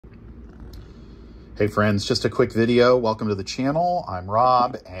Hey friends, just a quick video. Welcome to the channel. I'm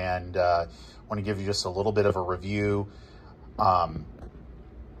Rob and want to give you just a little bit of a review. The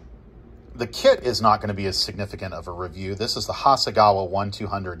kit is not going to be as significant of a review. This is the Hasagewa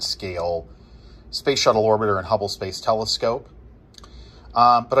 1/200 scale Space Shuttle Orbiter and Hubble Space Telescope.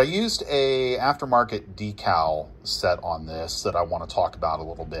 But I used a aftermarket decal set on this that I want to talk about a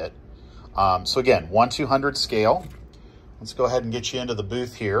little bit. So again, 1/200 scale. Let's go ahead and get you into the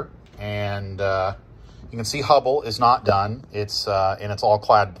booth here. And you can see Hubble is not done. It's in its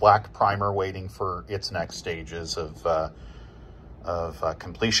all-clad black primer waiting for its next stages of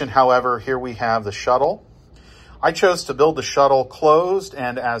completion. However, here we have the shuttle. I chose to build the shuttle closed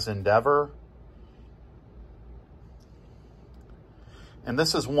and as Endeavor. And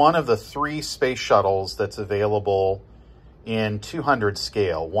this is one of the 3 space shuttles that's available in 200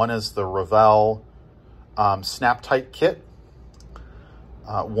 scale. One is the Revell Snap-Tight kit.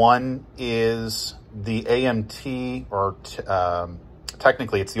 One is the AMT, or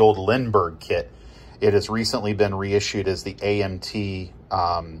technically it's the old Lindbergh kit. It has recently been reissued as the AMT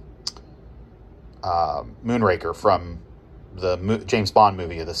Moonraker from the James Bond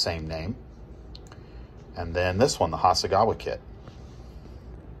movie of the same name. And then this one, the Hasagewa kit.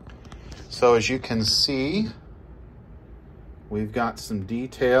 So as you can see, we've got some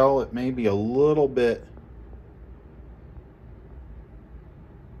detail. It may be a little bit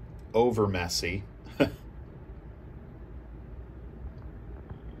over messy.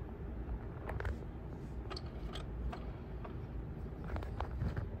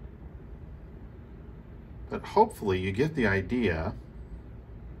 But hopefully you get the idea.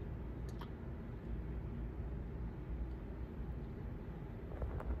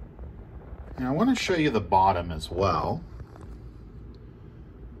 And I want to show you the bottom as well.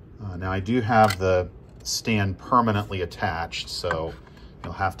 Now I do have the stand permanently attached, so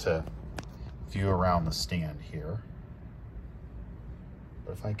you'll have to view around the stand here.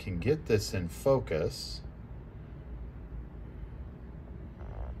 But if I can get this in focus,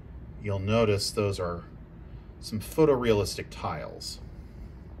 you'll notice those are some photorealistic tiles.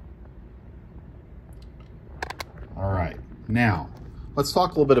 All right, now let's talk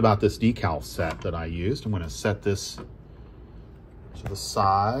a little bit about this decal set that I used. I'm going to set this to the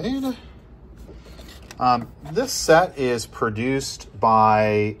side. This set is produced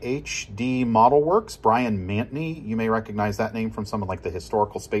by HD Modelworks, Brian Mantney. You may recognize that name from some of like the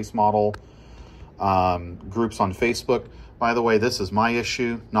historical space model groups on Facebook. By the way, this is my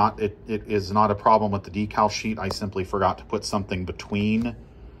issue. It is not a problem with the decal sheet. I simply forgot to put something between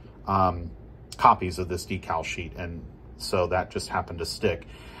copies of this decal sheet, and so that just happened to stick.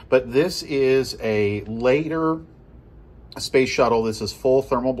 But this is a later space shuttle. This is full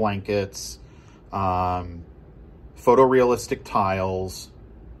thermal blankets, photorealistic tiles.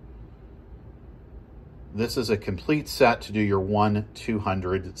 This is a complete set to do your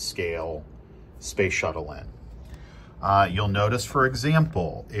 1/200 scale space shuttle in. You'll notice, for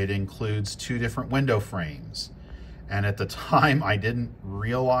example, it includes 2 different window frames. And at the time, I didn't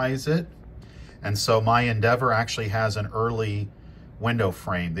realize it. And so my Endeavor actually has an early window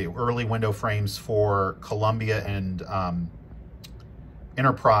frame. The early window frames for Columbia and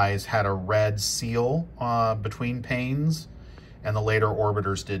Enterprise had a red seal between panes, and the later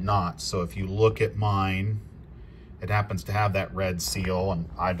orbiters did not. So if you look at mine, it happens to have that red seal, and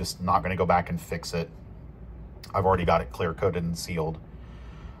I'm just not going to go back and fix it. I've already got it clear coated and sealed.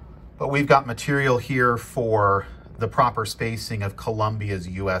 But we've got material here for the proper spacing of Columbia's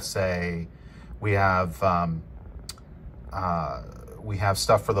USA. We have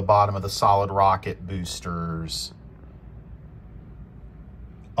stuff for the bottom of the solid rocket boosters,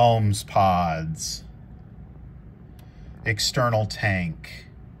 ohms pods, external tank,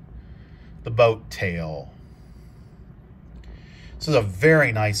 the boat tail. This is a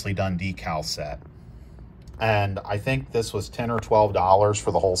very nicely done decal set. And I think this was $10 or $12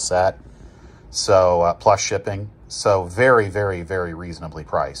 for the whole set. So plus shipping. So very, very, very reasonably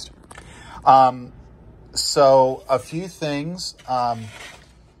priced. So a few things.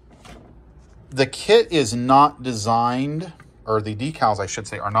 The kit is not designed, or the decals, I should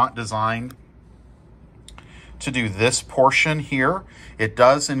say, are not designed to do this portion here. It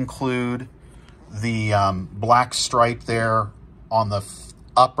does include the black stripe there on the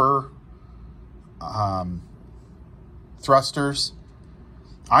upper thrusters.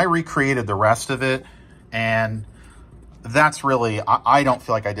 I recreated the rest of it, and that's really, I don't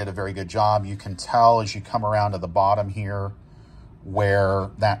feel like I did a very good job. You can tell as you come around to the bottom here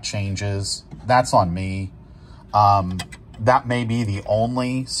where that changes. That's on me. That may be the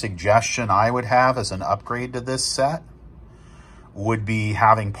only suggestion I would have as an upgrade to this set. would be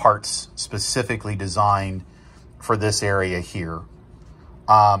having parts specifically designed for this area here.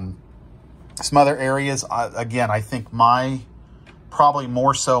 Some other areas, again, I think probably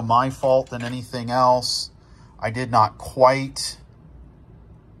more so my fault than anything else. I did not quite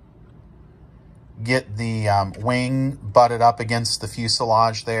get the wing butted up against the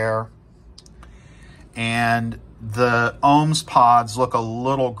fuselage there. And the ohms pods look a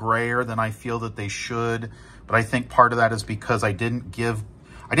little grayer than I feel that they should, but I think part of that is because I didn't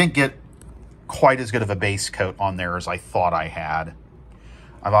get quite as good of a base coat on there as I thought I had.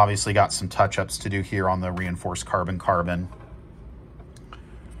 I've obviously got some touch-ups to do here on the reinforced carbon.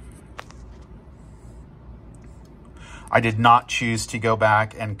 I did not choose to go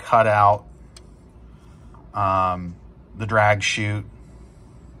back and cut out the drag chute.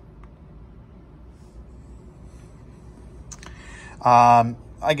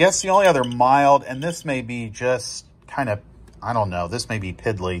 I guess the only other mild, and this may be just kind of, I don't know, this may be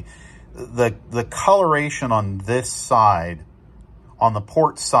piddly. The coloration on this side, on the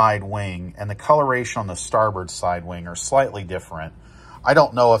port side wing, and the coloration on the starboard side wing are slightly different. I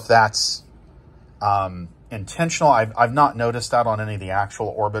don't know if that's intentional. I've not noticed that on any of the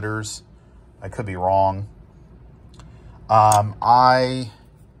actual orbiters. I could be wrong. I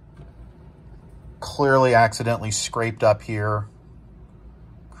clearly accidentally scraped up here,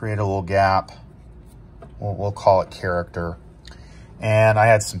 create a little gap. We'll call it character. And I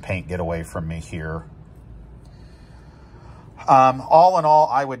had some paint get away from me here. All in all,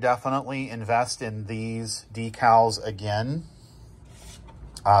 I would definitely invest in these decals again.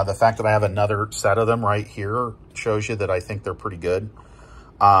 The fact that I have another set of them right here shows you that I think they're pretty good.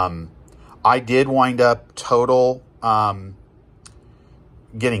 I did wind up total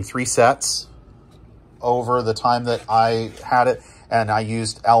getting 3 sets over the time that I had it, and I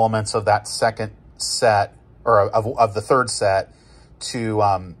used elements of that second set, or of the third set,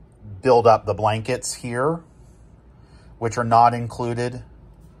 to build up the blankets here, which are not included.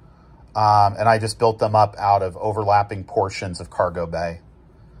 And I just built them up out of overlapping portions of cargo bay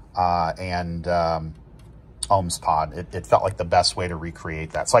and ohms pod. It felt like the best way to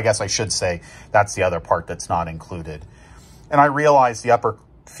recreate that. So I guess I should say that's the other part that's not included. And I realized the upper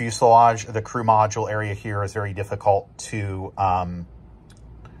fuselage, the crew module area here is very difficult to,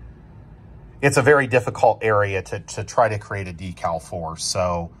 it's a very difficult area to try to create a decal for.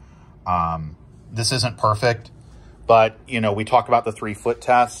 So this isn't perfect, but you know, we talk about the 3-foot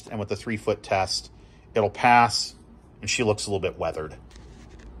test, and with the 3-foot test, it'll pass, and she looks a little bit weathered.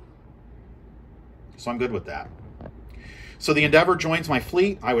 So I'm good with that. So the Endeavor joins my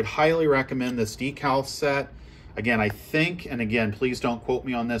fleet. I would highly recommend this decal set. Again, I think, and again, please don't quote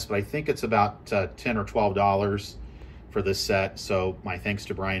me on this, but I think it's about $10 or $12 for this set. So my thanks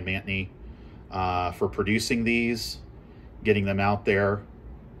to Brian Mantney for producing these, getting them out there.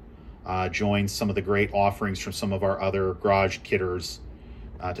 Joins some of the great offerings from some of our other garage kitters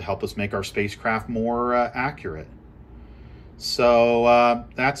to help us make our spacecraft more accurate. So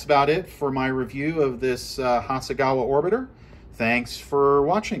that's about it for my review of this Hasagewa orbiter. Thanks for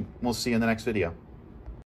watching. We'll see you in the next video.